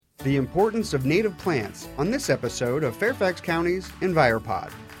The importance of native plants on this episode of Fairfax County's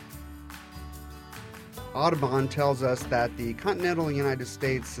EnviroPod. Audubon tells us that the continental United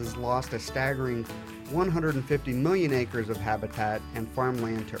States has lost a staggering 150 million acres of habitat and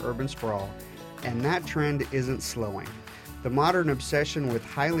farmland to urban sprawl, and that trend isn't slowing. The modern obsession with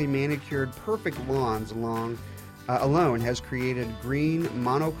highly manicured, perfect lawns alone has created green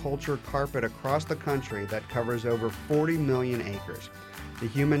monoculture carpet across the country that covers over 40 million acres. The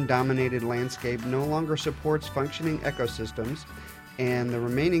human-dominated landscape no longer supports functioning ecosystems, and the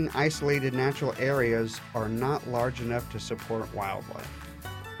remaining isolated natural areas are not large enough to support wildlife.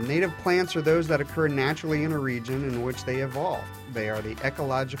 Native plants are those that occur naturally in a region in which they evolved. They are the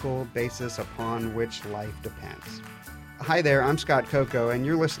ecological basis upon which life depends. Hi there, I'm Scott Coco, and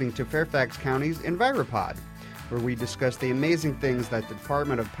you're listening to Fairfax County's EnviroPod, where we discuss the amazing things that the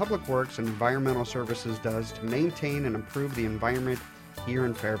Department of Public Works and Environmental Services does to maintain and improve the environment here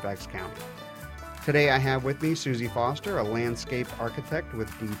in Fairfax County. Today I have with me Suzy Foster, a landscape architect with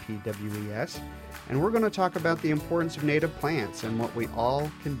DPWES, and we're going to talk about the importance of native plants and what we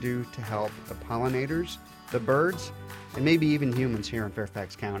all can do to help the pollinators, the birds, and maybe even humans here in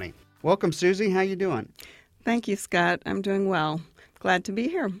Fairfax County. Welcome, Suzy. How you doing? Thank you, Scott. I'm doing well. Glad to be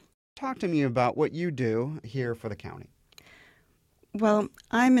here. Talk to me about what you do here for the county. Well,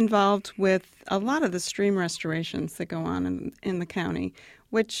 I'm involved with a lot of the stream restorations that go on in the county,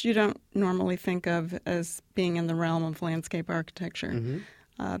 which you don't normally think of as being in the realm of landscape architecture.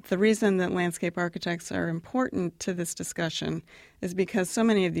 Mm-hmm. The reason that landscape architects are important to this discussion is because so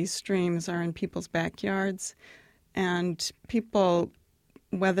many of these streams are in people's backyards, and people,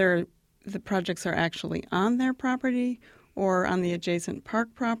 whether the projects are actually on their property or on the adjacent park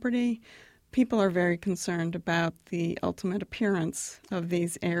property, people are very concerned about the ultimate appearance of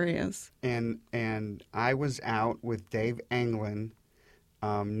these areas. And I was out with Dave Anglin,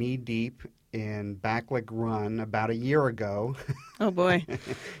 knee-deep in Backlick Run about a year ago. Oh, boy.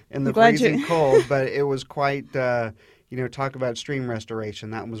 In the freezing cold, but it was quite, talk about stream restoration.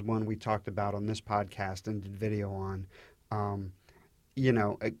 That was one we talked about on this podcast and did video on.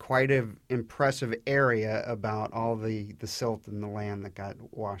 Quite an impressive area about all the silt in the land that got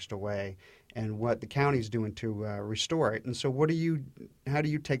washed away and what the county's doing to restore it. And so how do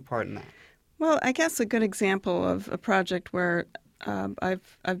you take part in that? Well, I guess a good example of a project where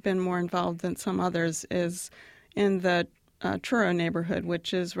I've been more involved than some others is in the Truro neighborhood,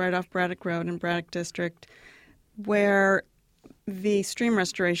 which is right off Braddock Road in Braddock District, where the stream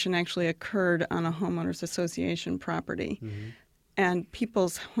restoration actually occurred on a homeowners association property. Mm-hmm. And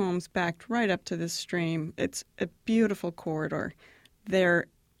people's homes backed right up to this stream. It's a beautiful corridor. They're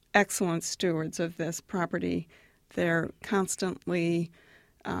excellent stewards of this property. They're constantly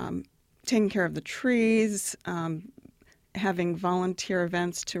taking care of the trees, having volunteer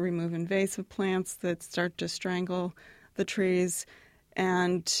events to remove invasive plants that start to strangle the trees.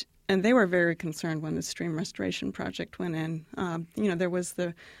 And they were very concerned when the stream restoration project went in. There was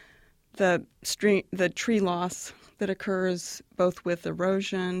the tree loss that occurs both with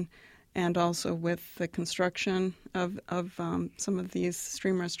erosion and also with the construction of some of these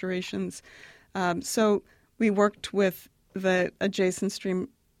stream restorations. So we worked with the adjacent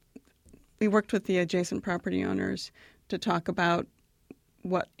property owners to talk about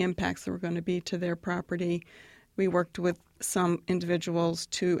what impacts there were going to be to their property. We worked with some individuals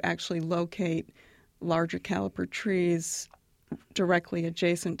to actually locate larger caliper trees directly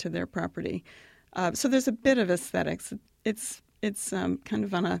adjacent to their property. So there's a bit of aesthetics. It's kind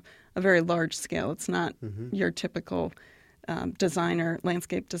of on a very large scale. It's not Mm-hmm. your typical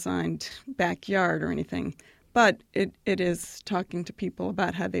landscape designed backyard or anything. But it is talking to people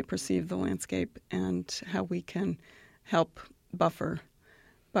about how they perceive the landscape and how we can help buffer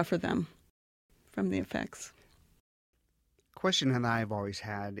them from the effects. Question that I've always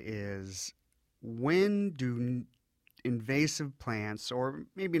had is, when do invasive plants, or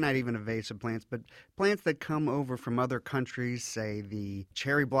maybe not even invasive plants, but plants that come over from other countries, say the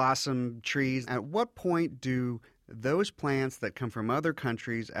cherry blossom trees, at what point do those plants that come from other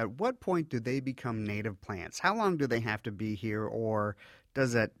countries, at what point do they become native plants? How long do they have to be here, or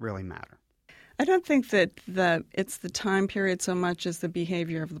does that really matter? I don't think that it's the time period so much as the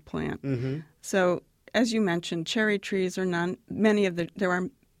behavior of the plant. Mm-hmm. So, as you mentioned, cherry trees are there are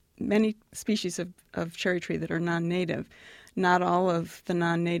many species of cherry tree that are non-native. Not all of the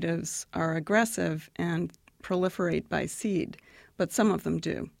non-natives are aggressive and proliferate by seed, but some of them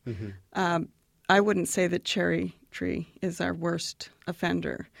do. Mm-hmm. I wouldn't say that cherry tree is our worst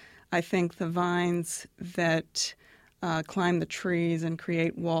offender. I think the vines that climb the trees and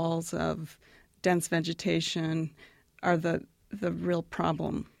create walls of dense vegetation are the real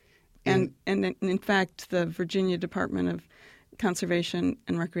problem. And in fact, the Virginia Department of Conservation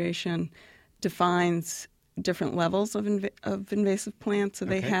and Recreation defines different levels of invasive plants. So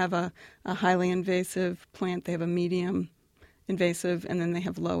they have a highly invasive plant, they have a medium invasive, and then they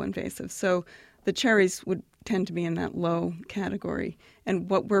have low invasive. So the cherries would tend to be in that low category. And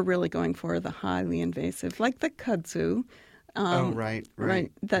what we're really going for are the highly invasive, like the kudzu. Right.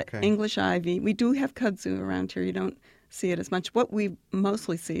 The English ivy. We do have kudzu around here. You don't see it as much. What we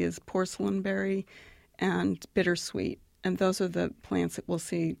mostly see is porcelain berry and bittersweet. And those are the plants that we'll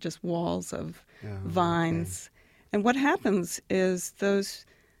see just walls of vines. Okay. And what happens is those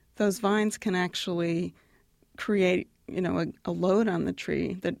vines can actually create, a load on the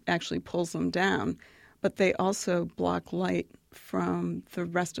tree that actually pulls them down. But they also block light from the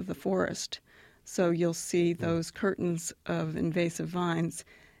rest of the forest. So you'll see those curtains of invasive vines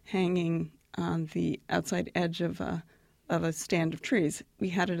hanging on the outside edge of a stand of trees. We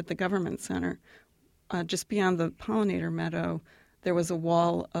had it at the government center. Just beyond the pollinator meadow, there was a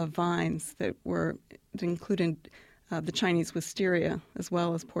wall of vines that included the Chinese wisteria as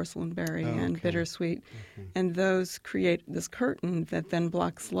well as porcelain berry and bittersweet. Okay. And those create this curtain that then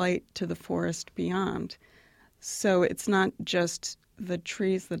blocks light to the forest beyond. So it's not just the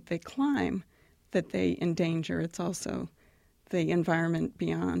trees that they climb that they endanger, it's also the environment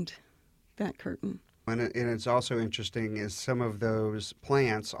beyond that curtain. And it's also interesting is some of those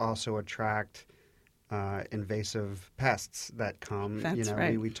plants also attract invasive pests that come. That's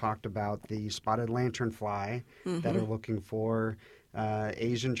right. We talked about the spotted lanternfly that are looking for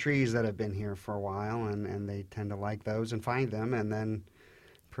Asian trees that have been here for a while, and they tend to like those and find them and then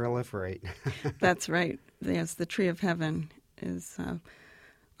proliferate. That's right. Yes, the tree of heaven is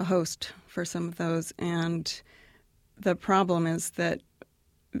a host for some of those, and the problem is that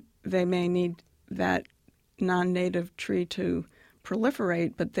they may need that non-native tree to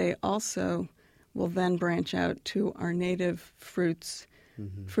proliferate, but they also will then branch out to our native fruits,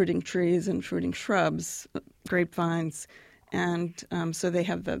 fruiting trees and fruiting shrubs, grapevines, and so they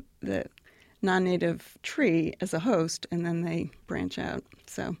have the non-native tree as a host, and then they branch out.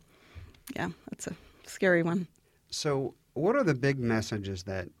 So, yeah, that's a scary one. So what are the big messages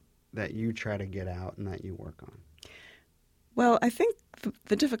that you try to get out and that you work on? Well, I think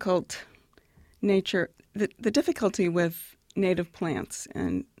the difficult nature, the difficulty with native plants,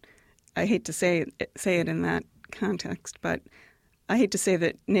 and I hate to say it in that context, but I hate to say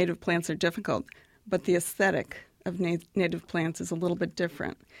that native plants are difficult, but the aesthetic of native plants is a little bit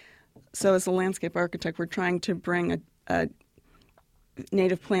different. So as a landscape architect, we're trying to bring a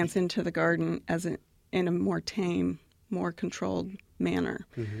native plants into the garden in a more tame, more controlled manner.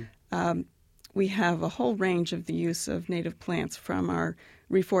 We have a whole range of the use of native plants, from our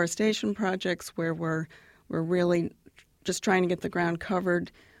reforestation projects where we're really just trying to get the ground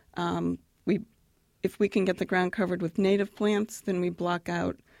covered. If we can get the ground covered with native plants, then we block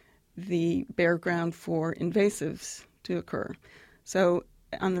out the bare ground for invasives to occur. So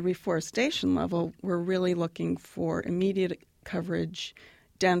on the reforestation level, we're really looking for immediate coverage,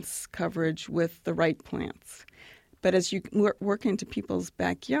 dense coverage with the right plants. But as you work into people's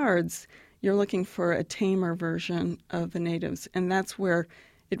backyards, you're looking for a tamer version of the natives, and that's where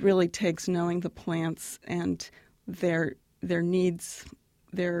it really takes knowing the plants and their needs,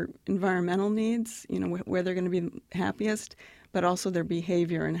 their environmental needs, where they're going to be happiest, but also their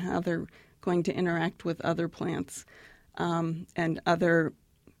behavior and how they're going to interact with other plants and other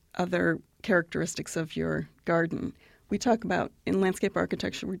characteristics of your garden. We talk about, in landscape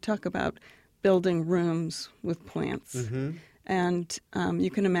architecture, we talk about building rooms with plants. And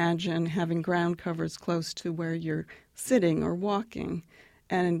you can imagine having ground covers close to where you're sitting or walking.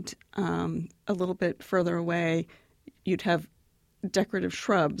 And a little bit further away, you'd have decorative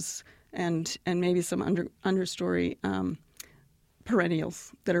shrubs and maybe some understory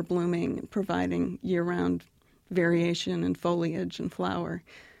perennials that are blooming, providing year-round variation and foliage and flower.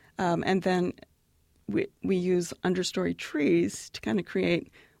 And then we use understory trees to kind of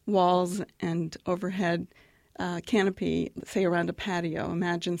create walls and overhead canopy, say around a patio.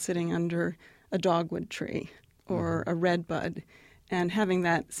 Imagine sitting under a dogwood tree or a redbud and having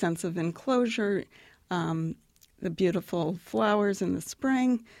that sense of enclosure, the beautiful flowers in the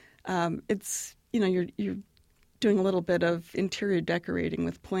spring. It's, you're doing a little bit of interior decorating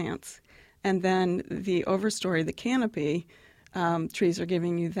with plants. And then the overstory, the canopy, trees are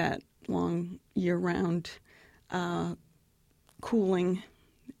giving you that long year-round cooling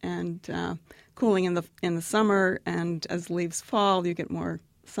and cooling in the summer, and as leaves fall, you get more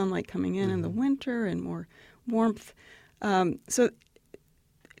sunlight coming in the winter and more warmth. So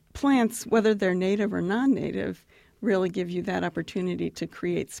plants, whether they're native or non-native, really give you that opportunity to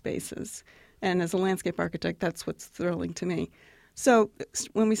create spaces. And as a landscape architect, that's what's thrilling to me. So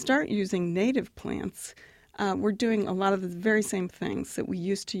when we start using native plants, we're doing a lot of the very same things that we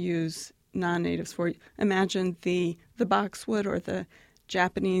used to use non-natives for. Imagine the boxwood or the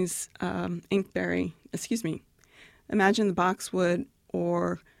Japanese inkberry. Imagine the boxwood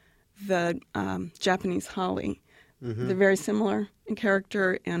or the Japanese holly. Mm-hmm. They're very similar in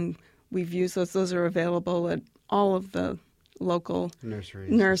character, and we've used those. Those are available at all of the local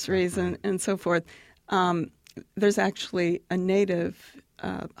nurseries and so forth. There's actually a native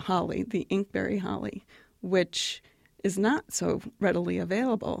holly, the inkberry holly, which is not so readily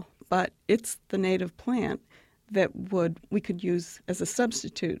available, but it's the native plant that we could use as a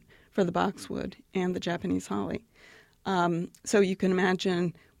substitute for the boxwood and the Japanese holly. So you can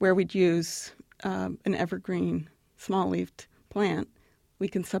imagine where we'd use an evergreen small-leafed plant, we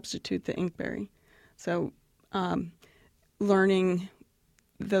can substitute the inkberry. So learning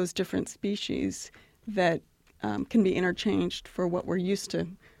those different species that can be interchanged for what we're used to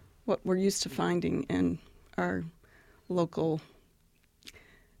finding in our local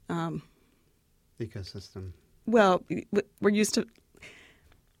ecosystem. Well, we're used to,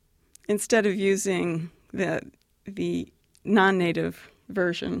 instead of using the non-native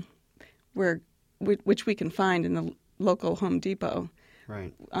version, which we can find in the local Home Depot,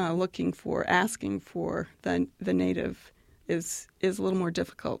 right? Asking for the native is a little more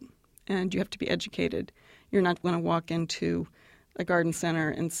difficult, and you have to be educated. You're not going to walk into a garden center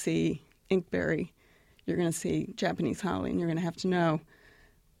and see inkberry. You're going to see Japanese holly, and you're going to have to know,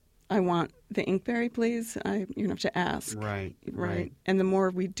 I want the inkberry, please. You're going to have to ask. Right. And the more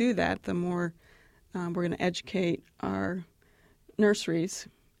we do that, the more we're going to educate our nurseries,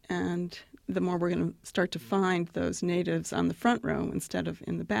 and the more we're going to start to find those natives on the front row instead of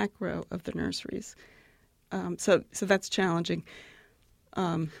in the back row of the nurseries. So that's challenging.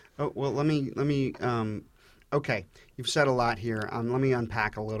 Let me. Okay, you've said a lot here. Let me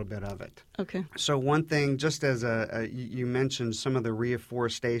unpack a little bit of it. Okay. So one thing, just as you mentioned some of the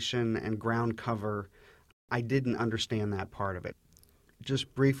reforestation and ground cover, I didn't understand that part of it.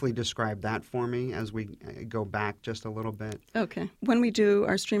 Just briefly describe that for me as we go back just a little bit. Okay. When we do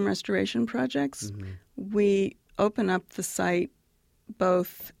our stream restoration projects, we open up the site,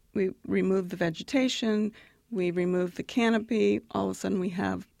 we remove the vegetation, we remove the canopy. All of a sudden we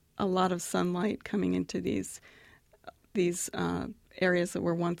have a lot of sunlight coming into these areas that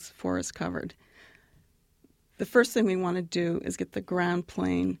were once forest covered. The first thing we want to do is get the ground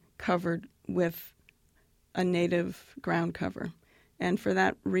plane covered with a native ground cover. And for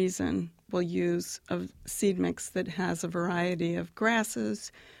that reason, we'll use a seed mix that has a variety of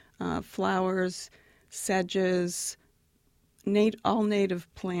grasses, flowers, sedges, all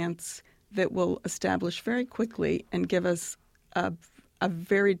native plants that will establish very quickly and give us a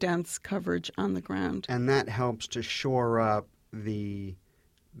very dense coverage on the ground. And that helps to shore up the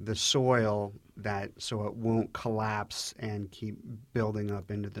soil so it won't collapse and keep building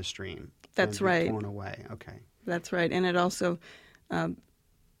up into the stream. That's right. Torn away. Okay. That's right. And it also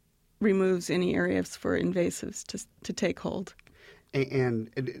removes any areas for invasives to take hold.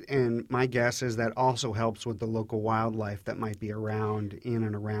 And my guess is that also helps with the local wildlife that might be in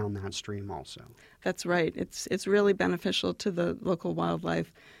and around that stream also. That's right. It's really beneficial to the local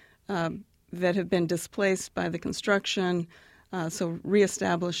wildlife that have been displaced by the construction. So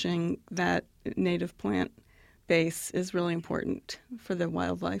reestablishing that native plant base is really important for the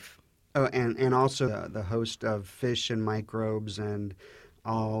wildlife. Oh, and also the host of fish and microbes and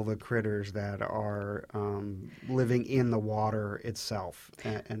all the critters that are living in the water itself,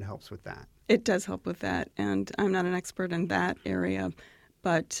 and helps with that. It does help with that, and I'm not an expert in that area,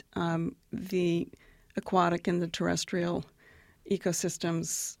 but the aquatic and the terrestrial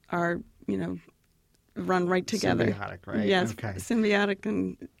ecosystems are, run right together. Symbiotic, right? Yes, okay. Symbiotic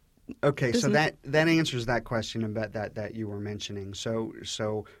and... Okay, so that answers that question about that you were mentioning.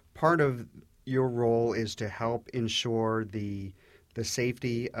 So part of your role is to help ensure the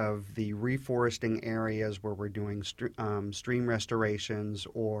safety of the reforesting areas where we're doing stream restorations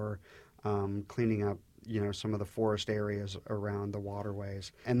or cleaning up, some of the forest areas around the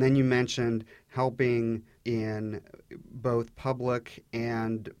waterways. And then you mentioned helping in both public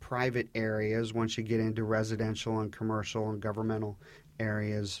and private areas once you get into residential and commercial and governmental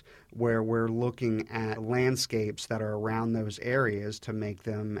areas where we're looking at landscapes that are around those areas to make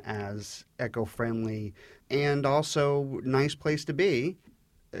them as eco-friendly and also nice place to be,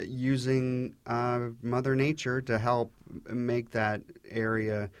 using Mother Nature to help make that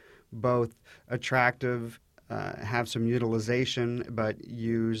area both attractive, have some utilization, but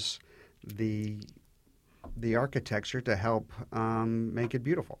use the the architecture to help make it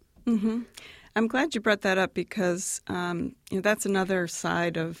beautiful. Mm-hmm. I'm glad you brought that up because that's another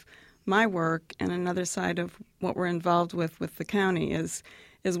side of my work and another side of what we're involved with the county is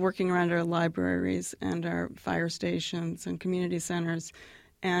working around our libraries and our fire stations and community centers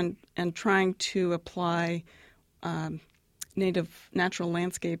and trying to apply native natural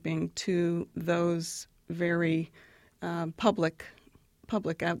landscaping to those very public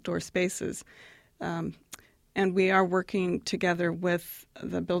outdoor spaces. And we are working together with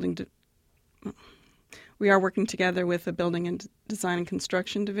the building and design and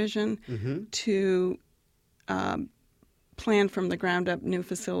construction division to plan from the ground up new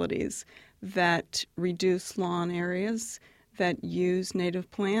facilities that reduce lawn areas, that use native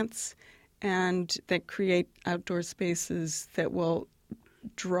plants, and that create outdoor spaces that will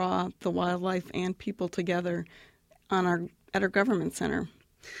draw the wildlife and people together at our government center.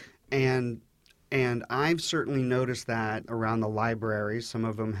 And I've certainly noticed that around the libraries. Some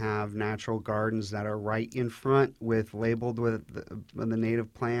of them have natural gardens that are right in front labeled with the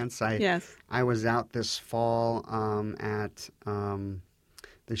native plants. Yes. I was out this fall at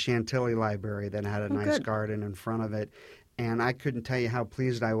the Chantilly Library that had a nice garden in front of it. And I couldn't tell you how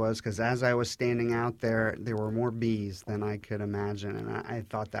pleased I was because as I was standing out there were more bees than I could imagine. And I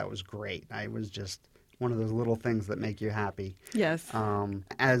thought that was great. I was just one of those little things that make you happy. Yes.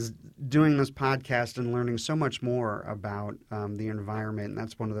 As doing this podcast and learning so much more about the environment, and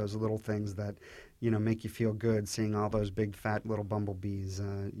that's one of those little things that, make you feel good, seeing all those big, fat little bumblebees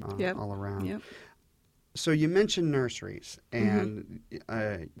all around. Yep. So you mentioned nurseries, and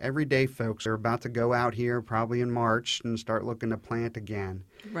everyday folks are about to go out here probably in March and start looking to plant again.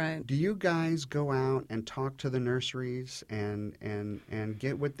 Right. Do you guys go out and talk to the nurseries and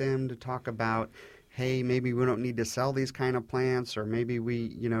get with them to talk about, hey, maybe we don't need to sell these kind of plants, or maybe we,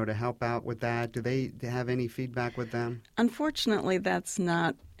 to help out with that? Do they have any feedback with them? Unfortunately, that's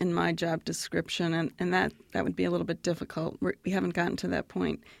not in my job description, and that would be a little bit difficult. We haven't gotten to that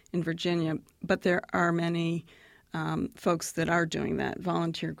point in Virginia, but there are many folks that are doing that,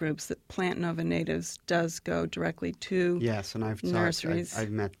 volunteer groups that Plant Nova Natives does go directly to nurseries.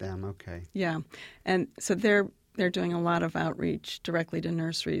 I've met them, okay. Yeah, and so they're doing a lot of outreach directly to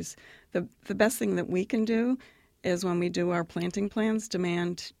nurseries. The best thing that we can do is when we do our planting plans,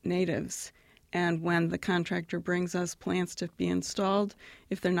 demand natives. And when the contractor brings us plants to be installed,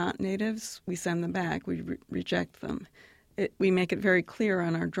 if they're not natives, we send them back. We reject them. We make it very clear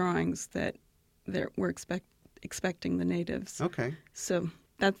on our drawings that we're expecting the natives. Okay. So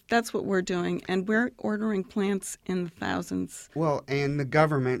that's what we're doing, and we're ordering plants in the thousands. Well, and the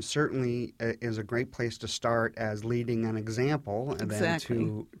government certainly is a great place to start as leading an example, and Exactly.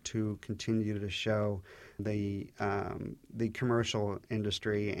 then to continue to show the commercial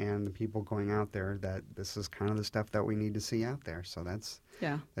industry and the people going out there that this is kind of the stuff that we need to see out there. So that's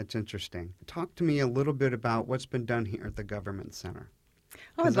interesting. Talk to me a little bit about what's been done here at the Government Center.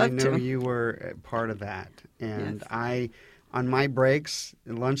 Oh, I'd love to. I know to. you were part of that, and Yes. On my breaks,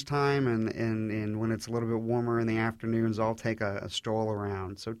 at lunchtime, and when it's a little bit warmer in the afternoons, I'll take a stroll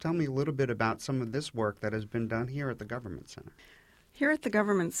around. So tell me a little bit about some of this work that has been done here at the Government Center. Here at the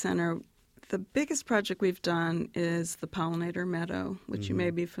Government Center, the biggest project we've done is the pollinator meadow, which you may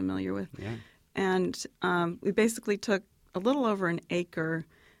be familiar with. Yeah. And we basically took a little over an acre,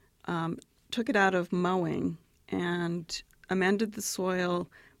 took it out of mowing, and amended the soil,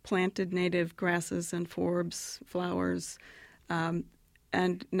 planted native grasses and forbs, flowers,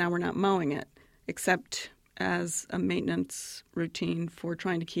 and now we're not mowing it, except as a maintenance routine for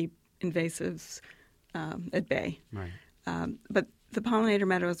trying to keep invasives at bay. Right. But the pollinator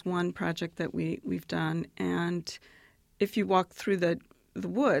meadow is one project that we've done, and if you walk through the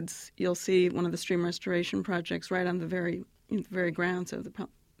woods, you'll see one of the stream restoration projects right on the very grounds of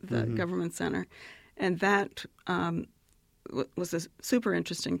the Government Center, and that was a super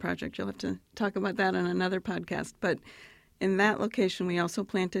interesting project. You'll have to talk about that on another podcast. But in that location, we also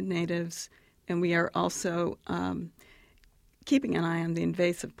planted natives, and we are also keeping an eye on the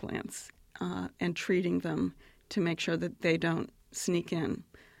invasive plants and treating them to make sure that they don't sneak in.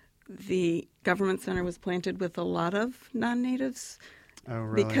 The Government Center was planted with a lot of non-natives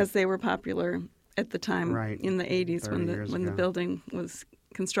because they were popular at the time in the 80s when the building was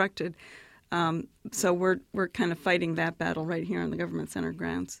constructed. So we're kind of fighting that battle right here on the Government Center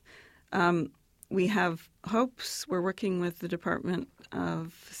grounds. We have hopes. We're working with the Department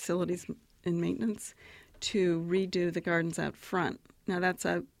of Facilities and Maintenance to redo the gardens out front. Now, that's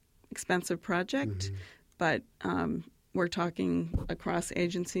an expensive project, but we're talking across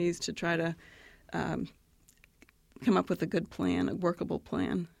agencies to try to come up with a good plan, a workable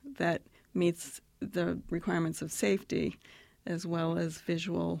plan that meets the requirements of safety, as well as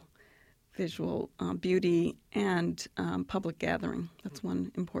visual beauty and public gathering. That's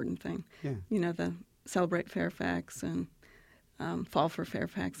one important thing. Yeah. The Celebrate Fairfax and Fall for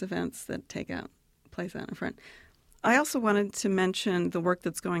Fairfax events that take place out in front. I also wanted to mention the work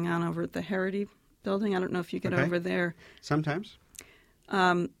that's going on over at the Heritage Building. I don't know if you get over there. Sometimes.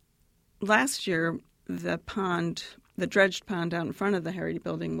 Last year, the dredged pond out in front of the Heritage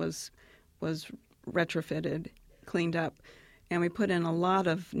Building was retrofitted, cleaned up, and we put in a lot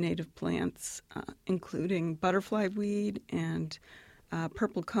of native plants, including butterfly weed and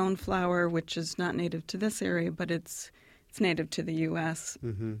purple coneflower, which is not native to this area, but it's native to the U.S.,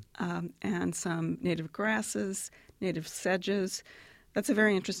 and some native grasses, native sedges. That's a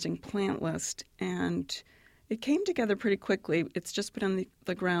very interesting plant list, and it came together pretty quickly. It's just been on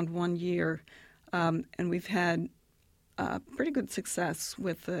the ground 1 year, and we've had pretty good success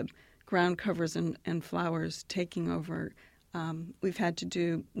with the ground covers and flowers taking over. We've had to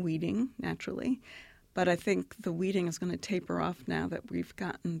do weeding, naturally, but I think the weeding is going to taper off now that we've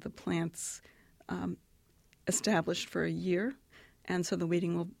gotten the plants established for a year, and so the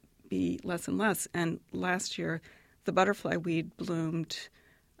weeding will be less and less. And last year, the butterfly weed bloomed,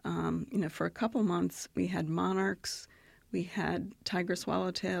 for a couple months. We had monarchs, we had tiger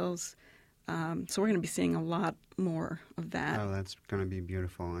swallowtails, so we're going to be seeing a lot more of that. Oh, that's going to be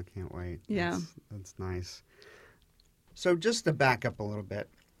beautiful. I can't wait. Yeah. That's nice. So just to back up a little bit,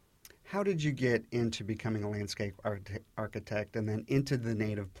 how did you get into becoming a landscape architect and then into the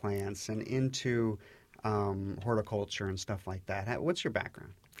native plants and into horticulture and stuff like that? What's your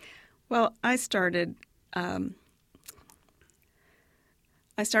background? Well, I started my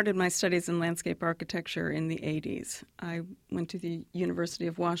studies in landscape architecture in the 80s. I went to the University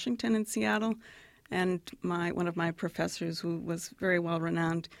of Washington in Seattle, and one of my professors, who was very well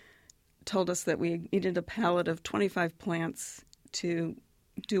renowned, told us that we needed a palette of 25 plants to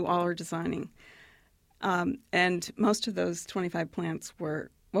do all our designing. And most of those 25 plants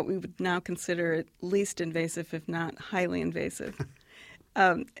were what we would now consider at least invasive, if not highly invasive.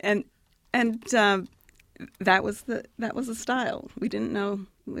 And that was the style. We didn't know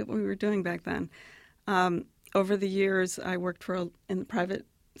what we were doing back then. Over the years, I worked in the private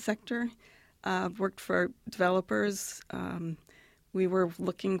sector, worked for developers. We were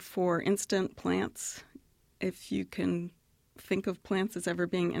looking for instant plants, if you can think of plants as ever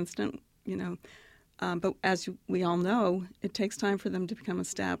being instant, But as we all know, it takes time for them to become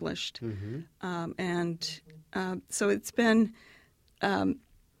established. So it's been...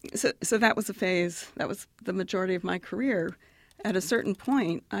 So that was a phase. That was the majority of my career. At a certain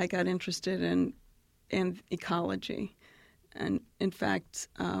point, I got interested in ecology. And in fact,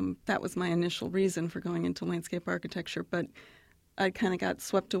 that was my initial reason for going into landscape architecture. But I kind of got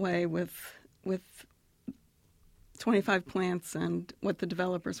swept away with 25 plants and what the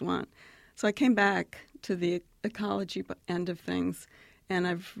developers want. So I came back to the ecology end of things, and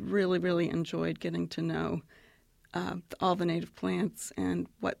I've really, really enjoyed getting to know all the native plants and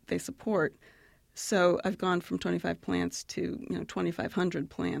what they support. So I've gone from 25 plants to 2,500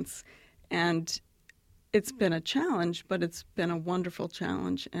 plants, and it's been a challenge, but it's been a wonderful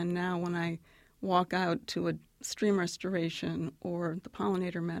challenge. And now when I walk out to a stream restoration or the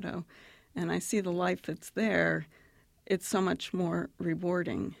pollinator meadow and I see the life that's there, it's so much more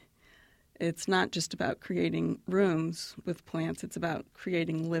rewarding. It's not just about creating rooms with plants, it's about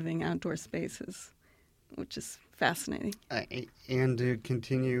creating living outdoor spaces, which is fascinating. And to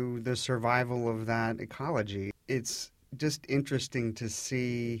continue the survival of that ecology. It's just interesting to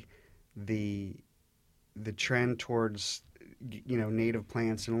see the trend towards native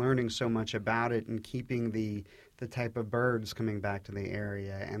plants and learning so much about it and keeping the type of birds coming back to the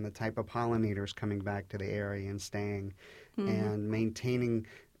area and the type of pollinators coming back to the area and staying and maintaining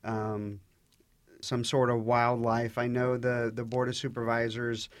some sort of wildlife. I know the Board of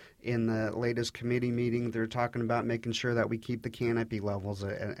Supervisors in the latest committee meeting, they're talking about making sure that we keep the canopy levels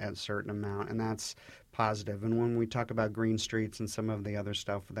at a certain amount, and that's positive. And when we talk about green streets and some of the other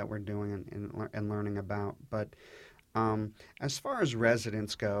stuff that we're doing and learning about. But as far as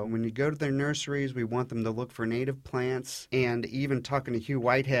residents go, when you go to their nurseries, we want them to look for native plants. And even talking to Hugh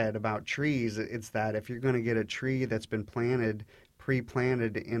Whitehead about trees, it's that if you're going to get a tree that's been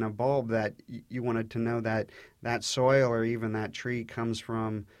pre-planted in a bulb, that you wanted to know that soil or even that tree comes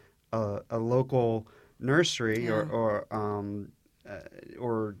from a local nursery or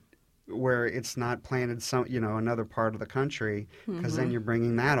where it's not planted another part of the country, because then you're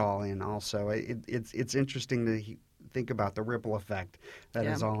bringing that all in also. It's interesting to think about the ripple effect that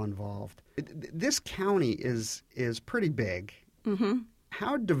is all involved. This county is pretty big.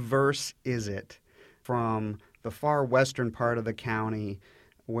 How diverse is it from the far western part of the county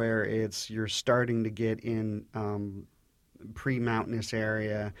where you're starting to get in pre-mountainous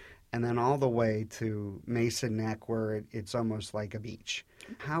area, and then all the way to Mesa Neck where it's almost like a beach.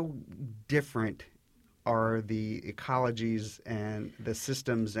 How different are the ecologies and the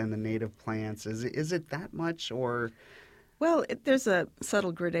systems and the native plants? Is it that much, or? Well, there's a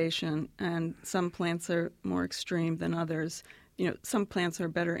subtle gradation, and some plants are more extreme than others. Some plants are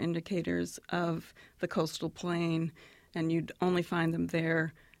better indicators of the coastal plain, and you'd only find them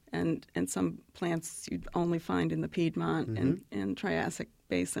there. And some plants you'd only find in the Piedmont and Triassic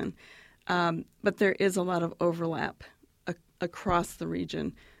Basin. But there is a lot of overlap across the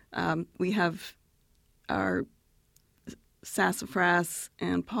region. We have our sassafras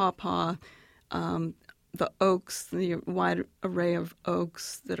and pawpaw, the oaks, the wide array of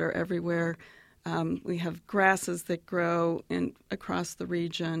oaks that are everywhere. We have grasses that grow across the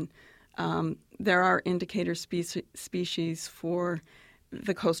region. There are indicator species for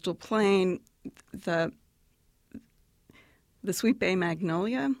the coastal plain, the Sweet Bay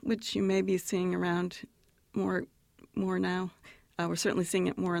magnolia, which you may be seeing around more now. We're certainly seeing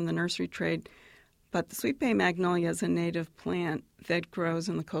it more in the nursery trade. But the Sweet Bay magnolia is a native plant that grows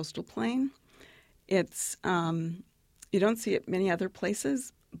in the coastal plain. It's you don't see it many other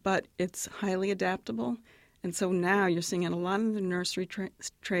places, but it's highly adaptable. And so now you're seeing it a lot in the nursery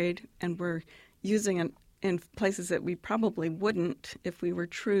trade, and we're using it in places that we probably wouldn't if we were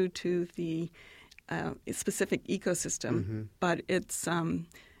true to the specific ecosystem. But it's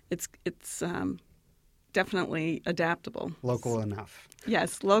definitely adaptable. Local enough.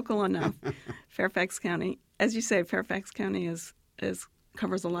 Yes, local enough. Fairfax County, as you say, Fairfax County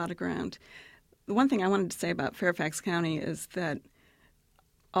covers a lot of ground. The one thing I wanted to say about Fairfax County is that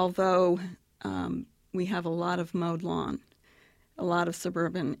although we have a lot of mowed lawn, a lot of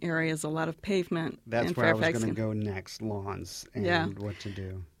suburban areas, a lot of pavement. That's where Fairfax I was going to go next, lawns and what to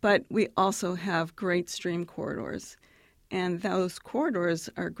do. But we also have great stream corridors, and those corridors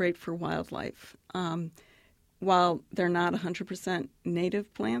are great for wildlife. While they're not 100%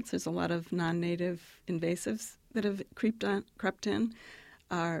 native plants, there's a lot of non-native invasives that have crept in.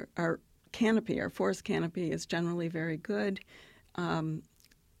 Our canopy, our forest canopy, is generally very good, and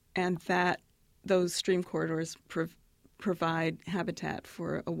those stream corridors provide habitat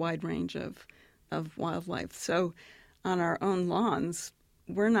for a wide range of wildlife. So on our own lawns,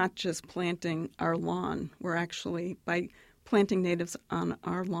 we're not just planting our lawn. We're actually, by planting natives on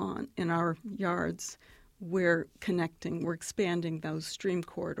our lawn, in our yards, we're expanding those stream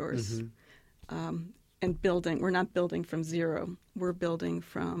corridors and building. We're not building from zero. We're building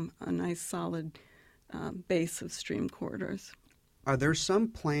from a nice solid base of stream corridors. Are there some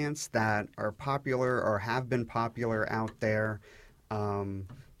plants that are popular or have been popular out there, through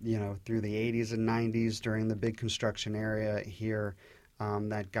the 80s and 90s during the big construction area here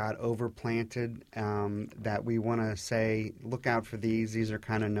that got overplanted, that we want to say, look out for these. These are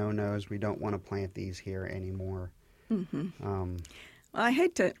kind of no-nos. We don't want to plant these here anymore. Well, I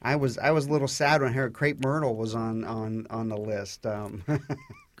hate to. I was a little sad when I heard crepe myrtle was on the list.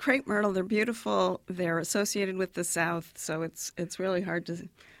 Crepe myrtle, they're beautiful. They're associated with the South, so it's really hard to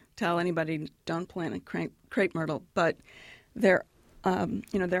tell anybody don't plant a crepe myrtle. But there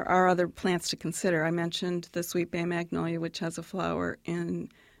are other plants to consider. I mentioned the Sweet Bay magnolia, which has a flower in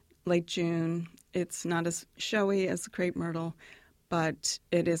late June. It's not as showy as the crepe myrtle, but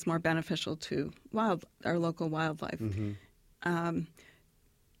it is more beneficial to our local wildlife.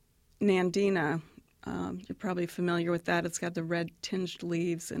 Nandina. You're probably familiar with that. It's got the red tinged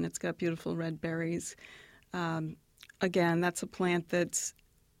leaves and it's got beautiful red berries. Again, that's a plant that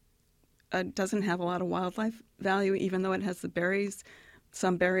doesn't have a lot of wildlife value, even though it has the berries.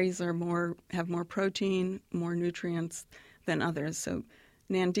 Some berries have more protein, more nutrients than others. So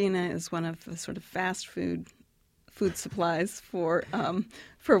Nandina is one of the sort of fast food supplies for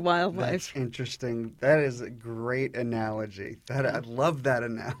wildlife. That's interesting. That is a great analogy. I love that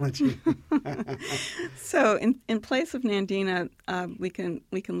analogy. So in place of Nandina, we can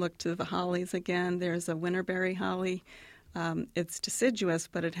look to the hollies again. There's a winterberry holly. It's deciduous,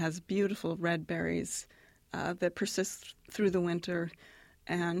 but it has beautiful red berries that persist through the winter.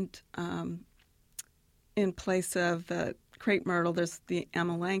 And in place of the crepe myrtle, there's the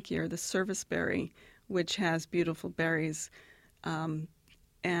amelanchier, the serviceberry, which has beautiful berries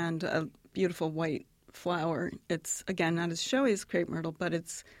and a beautiful white flower. It's, again, not as showy as crepe myrtle, but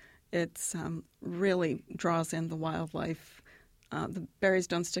it's really draws in the wildlife. The berries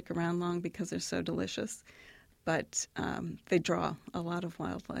don't stick around long because they're so delicious, but they draw a lot of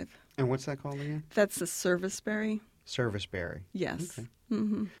wildlife. And what's that called again? That's the serviceberry. Serviceberry. Yes. Okay.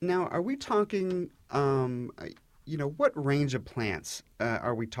 Mm-hmm. Now, are we talking, what range of plants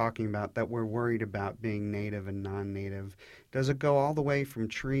are we talking about that we're worried about being native and non-native? Does it go all the way from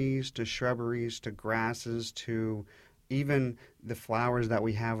trees to shrubberies to grasses to even the flowers that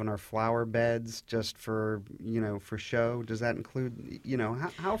we have in our flower beds just for, for show? Does that include,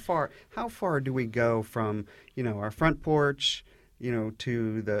 how far do we go from, our front porch,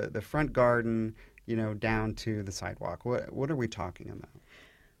 to the front garden, down to the sidewalk? What are we talking about?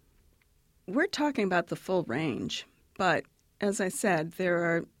 We're talking about the full range, but as I said, there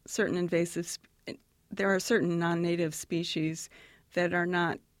are certain non-native species that are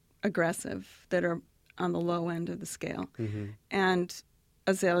not aggressive, that are on the low end of the scale. Mm-hmm. And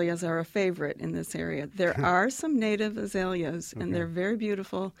azaleas are a favorite in this area. There are some native azaleas, and they're very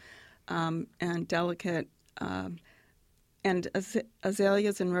beautiful and delicate. And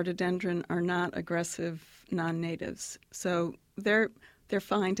azaleas and rhododendron are not aggressive non-natives. So they're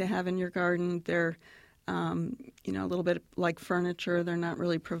fine to have in your garden. They're, a little bit like furniture. They're not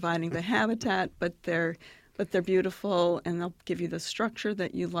really providing the habitat, but they're beautiful, and they'll give you the structure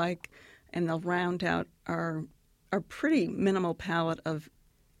that you like, and they'll round out our pretty minimal palette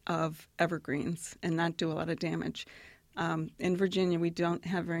of evergreens and not do a lot of damage. In Virginia, we don't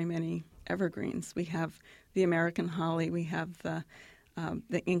have very many evergreens. We have the American holly. We have the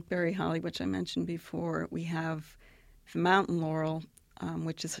inkberry holly, which I mentioned before. We have the mountain laurel,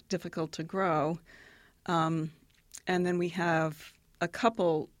 which is difficult to grow. And then we have a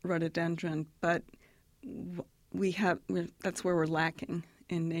couple rhododendron, but that's where we're lacking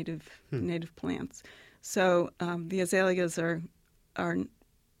in native plants. So the azaleas are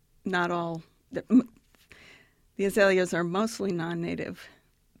not all. The azaleas are mostly non-native,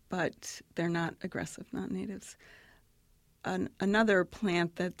 but they're not aggressive non-natives. Another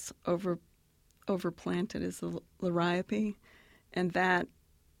plant that's overplanted is the liriope, and that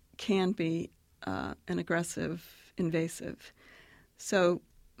can be an aggressive invasive. So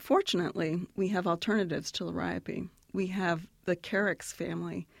fortunately, we have alternatives to liriope. We have the carex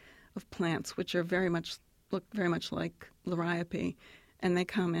family of plants, which are look very much like liriope, and they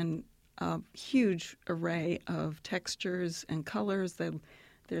come in a huge array of textures and colors.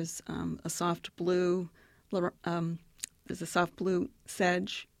 There's a soft blue. There's a soft blue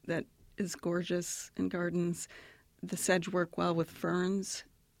sedge that is gorgeous in gardens. The sedge work well with ferns.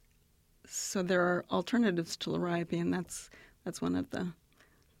 So there are alternatives to liriope, and that's one of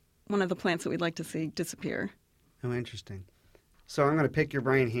the plants that we'd like to see disappear. Oh, interesting. So I'm going to pick your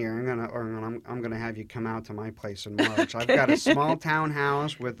brain here. I'm going to have you come out to my place in March. Okay. I've got a small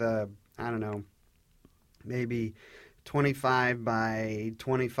townhouse with maybe 25 by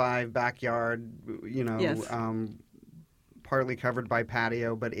 25 backyard, Yes. Partly covered by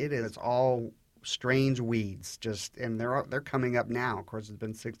patio, but it's all strange weeds, and they're coming up now. Of course, it's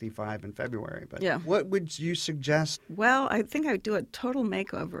been 65 in February, but yeah. What would you suggest? Well, I think I would do a total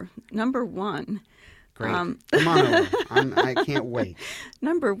makeover. Number one. Great. Come on over. I can't wait.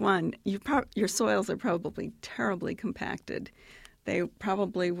 Number one, your soils are probably terribly compacted. They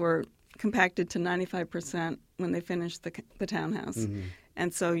probably were compacted to 95% when they finished the townhouse. Mm-hmm.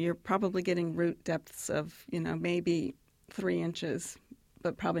 And so you're probably getting root depths of, maybe 3 inches,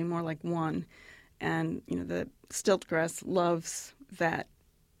 but probably more like 1. And, the stiltgrass loves that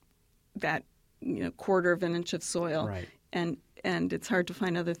quarter of an inch of soil. Right. And it's hard to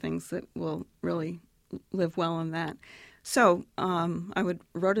find other things that will really live well in that. So I would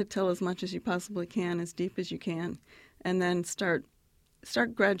rototill as much as you possibly can, as deep as you can, and then start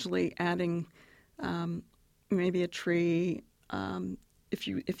gradually adding maybe a tree. If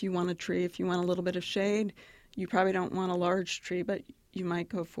you want a tree, if you want a little bit of shade, you probably don't want a large tree, but you might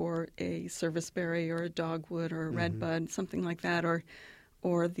go for a serviceberry or a dogwood or a redbud, something like that, or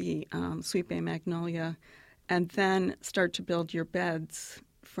the sweet bay magnolia, and then start to build your beds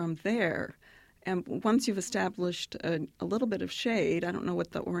from there. And once you've established a little bit of shade, I don't know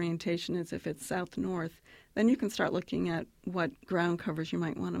what the orientation is if it's south-north, then you can start looking at what ground covers you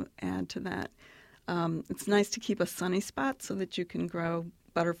might want to add to that. It's nice to keep a sunny spot so that you can grow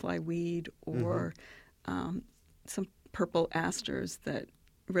butterfly weed or some purple asters that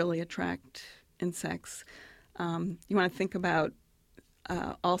really attract insects. You want to think about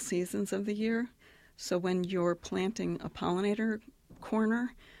all seasons of the year. So when you're planting a pollinator corner,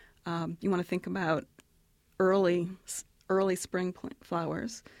 you want to think about early spring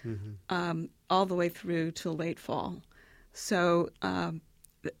flowers all the way through to late fall. So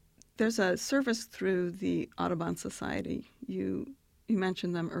there's a service through the Audubon Society. You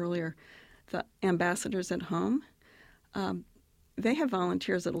mentioned them earlier, the ambassadors at home. they have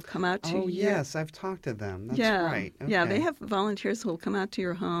volunteers that will come out to Oh, yes, I've talked to them. That's right. Okay. Yeah, they have volunteers who will come out to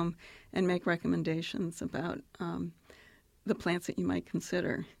your home and make recommendations about the plants that you might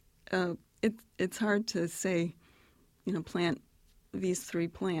consider. It's hard to say, plant these 3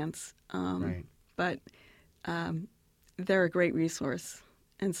 plants, Right. but they're a great resource.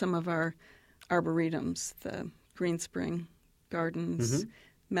 And some of our arboretums, the Green Spring Gardens,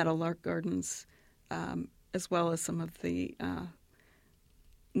 Meadowlark Gardens, as well as some of the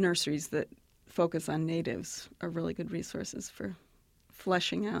nurseries that focus on natives, are really good resources for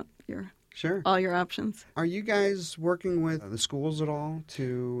fleshing out all your options. Are you guys working with the schools at all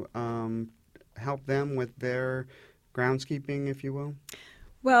to help them with their groundskeeping, if you will?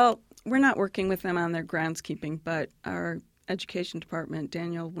 Well, we're not working with them on their groundskeeping, but our education department,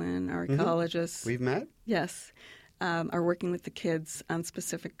 Daniel Wynn, our ecologists. We've met? Yes, are working with the kids on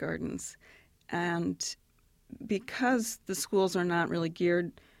specific gardens. And because the schools are not really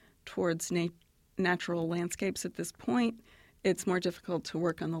geared towards natural landscapes at this point, it's more difficult to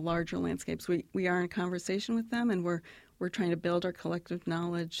work on the larger landscapes. We are in conversation with them, and we're trying to build our collective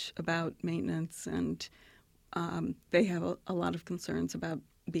knowledge about maintenance, and they have a lot of concerns about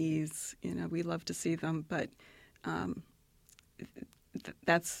bees. We love to see them, but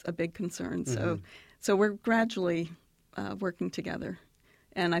that's a big concern. So we're gradually working together,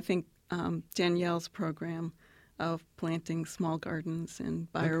 and I think Danielle's program of planting small gardens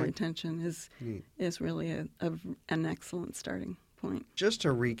and bioretention is really an excellent starting point. Just to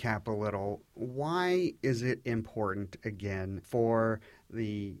recap a little, why is it important, again, for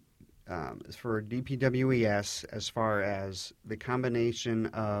DPWES as far as the combination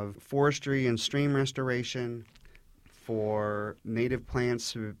of forestry and stream restoration, for native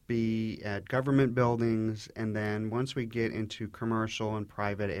plants to be at government buildings, and then once we get into commercial and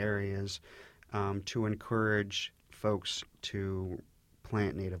private areas, to encourage folks to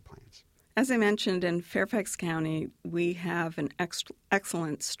plant native plants? As I mentioned, in Fairfax County, we have an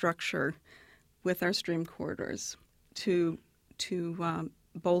excellent structure with our stream corridors to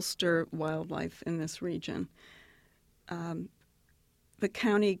bolster wildlife in this region. The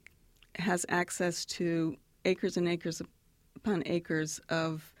county has access to acres and acres upon acres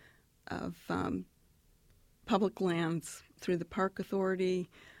of public lands through the Park Authority,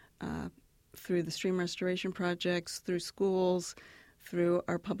 through the stream restoration projects, through schools, through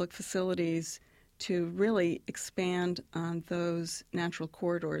our public facilities, to really expand on those natural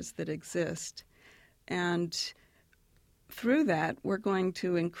corridors that exist. And through that, we're going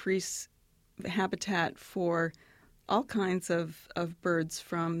to increase the habitat for all kinds of birds,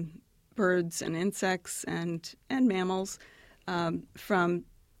 from birds and insects and mammals, from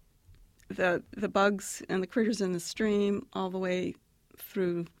the bugs and the critters in the stream all the way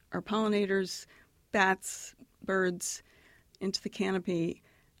through our pollinators, bats, birds, into the canopy.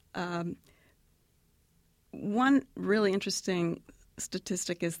 One really interesting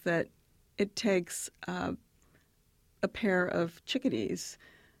statistic is that it takes a pair of chickadees,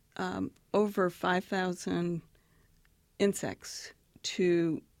 over 5,000 insects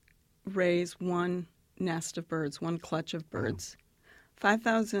to raise one nest of birds, one clutch of birds.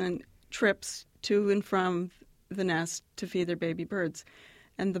 5,000 trips to and from the nest to feed their baby birds.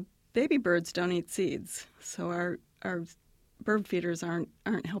 And the baby birds don't eat seeds, so our bird feeders aren't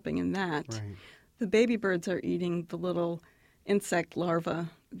helping in that. Right. The baby birds are eating the little insect larvae,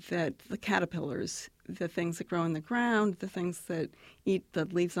 that the caterpillars, the things that grow in the ground, the things that eat the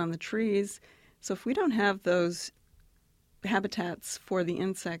leaves on the trees. So if we don't have those habitats for the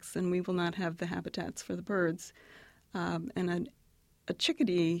insects, then we will not have the habitats for the birds. And a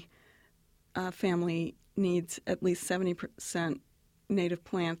chickadee family needs at least 70% native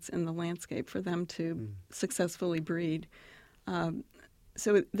plants in the landscape for them to successfully breed.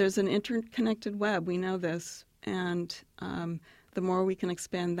 So there's an interconnected web. We know this, and the more we can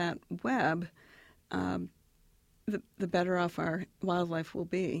expand that web, the better off our wildlife will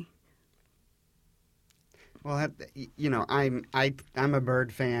be. Well, I'm a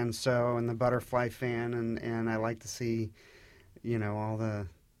bird fan, and the butterfly fan, and I like to see, all the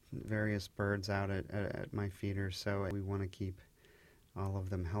various birds out at my feeders. So we want to keep all of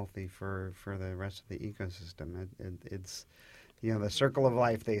them healthy for the rest of the ecosystem. It's the circle of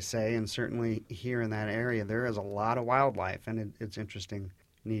life, they say, and certainly here in that area there is a lot of wildlife, and it's interesting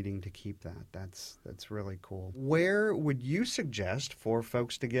needing to keep that. That's really cool. Where would you suggest for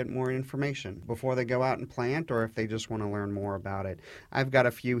folks to get more information before they go out and plant, or if they just want to learn more about it? I've got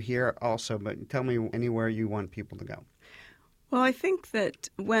a few here also, but tell me anywhere you want people to go. Well, I think that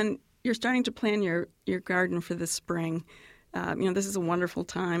when you're starting to plan your garden for the spring, this is a wonderful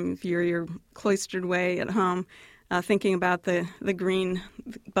time. If you're cloistered away at home, thinking about the green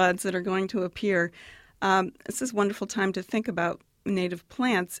buds that are going to appear. This is a wonderful time to think about native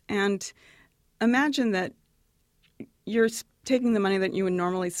plants, and imagine that you're taking the money that you would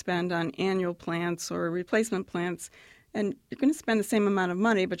normally spend on annual plants or replacement plants, and you're going to spend the same amount of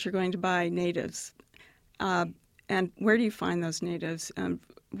money, but you're going to buy natives. And where do you find those natives?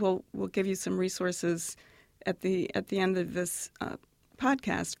 We'll give you some resources at the end of this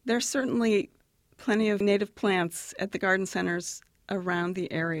podcast. There's certainly plenty of native plants at the garden centers around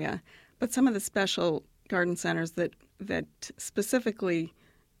the area, but some of the special garden centers that specifically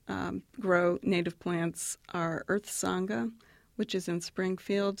grow native plants are Earth Sangha, which is in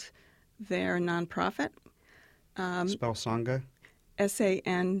Springfield. They're a nonprofit. Spell Sangha?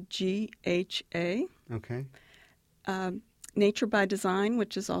 Sangha. Okay. Nature by Design,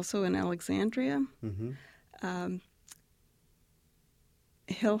 which is also in Alexandria. Mm-hmm.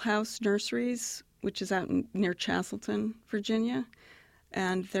 Hill House Nurseries, which is out near Castleton, Virginia.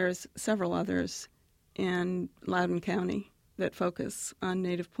 And there's several others in Loudoun County that focus on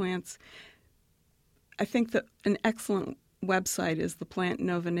native plants. I think that an excellent website is the Plant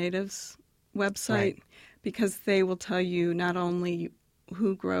Nova Natives website, right, because they will tell you not only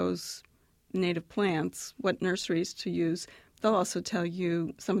who grows native plants, what nurseries to use, they'll also tell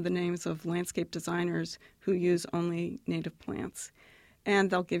you some of the names of landscape designers who use only native plants.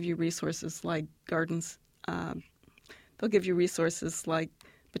 And they'll give you resources like gardens. They'll give you resources like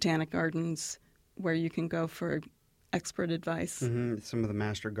botanic gardens where you can go for expert advice. Mm-hmm. Some of the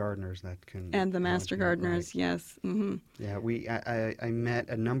master gardeners that can... And the master gardeners, right. Yes. Mm-hmm. Yeah, I met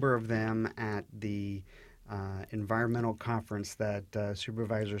a number of them at the environmental conference that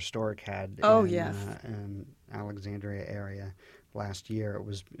Supervisor Stork had in Alexandria area last year. It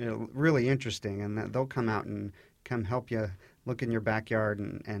was really interesting, and they'll come out and come help you look in your backyard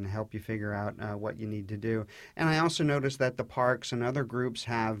and help you figure out what you need to do. And I also noticed that the parks and other groups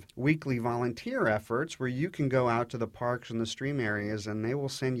have weekly volunteer efforts where you can go out to the parks and the stream areas, and they will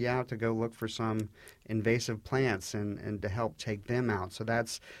send you out to go look for some invasive plants and to help take them out. So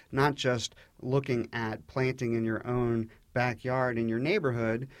that's not just looking at planting in your own backyard in your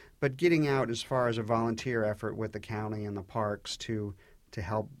neighborhood, but getting out as far as a volunteer effort with the county and the parks to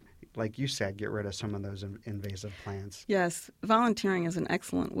help, like you said, get rid of some of those invasive plants. Yes, volunteering is an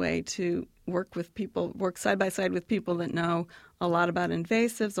excellent way to work with people, work side by side with people that know a lot about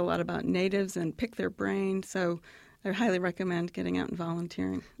invasives, a lot about natives, and pick their brain. So I highly recommend getting out and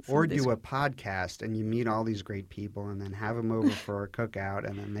volunteering. Or do a podcast and you meet all these great people and then have them over for a cookout,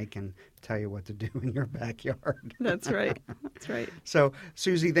 and then they can tell you what to do in your backyard. That's right. That's right. So,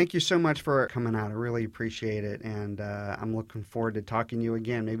 Suzy, thank you so much for coming out. I really appreciate it, and I'm looking forward to talking to you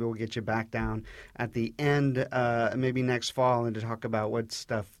again. Maybe we'll get you back down at the end, maybe next fall, and to talk about what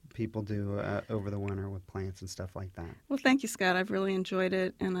stuff people do over the winter with plants and stuff like that. Well, thank you, Scott. I've really enjoyed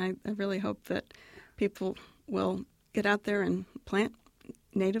it, and I really hope that people will get out there and plant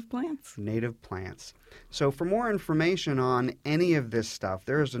native plants. Native plants. So for more information on any of this stuff,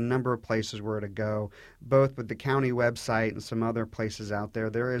 there's a number of places where to go, both with the county website and some other places out there.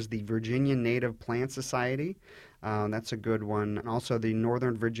 There is the Virginia Native Plant Society. That's a good one. And also the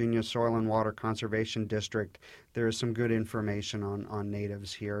Northern Virginia Soil and Water Conservation District. There is some good information on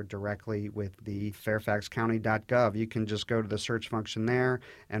natives here directly with the fairfaxcounty.gov. You can just go to the search function there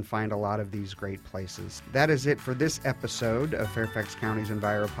and find a lot of these great places. That is it for this episode of Fairfax County's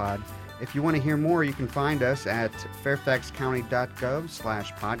EnviroPod. If you want to hear more, you can find us at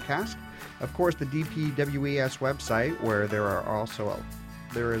fairfaxcounty.gov/podcast. Of course, the DPWES website, where there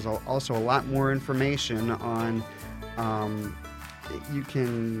is also a lot more information on, you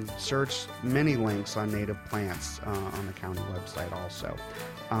can search many links on native plants on the county website also.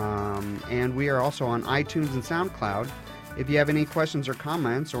 And we are also on iTunes and SoundCloud. If you have any questions or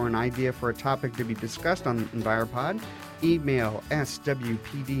comments or an idea for a topic to be discussed on EnviroPod, email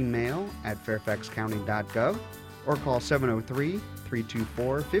swpdmail@fairfaxcounty.gov or call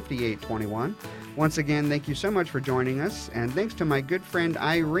 703-324-5821. Once again, thank you so much for joining us, and thanks to my good friend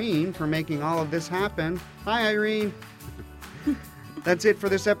Irene for making all of this happen. Hi, Irene. That's it for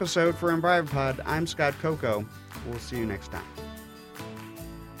this episode for EnviroPod. I'm Scott Coco. We'll see you next time.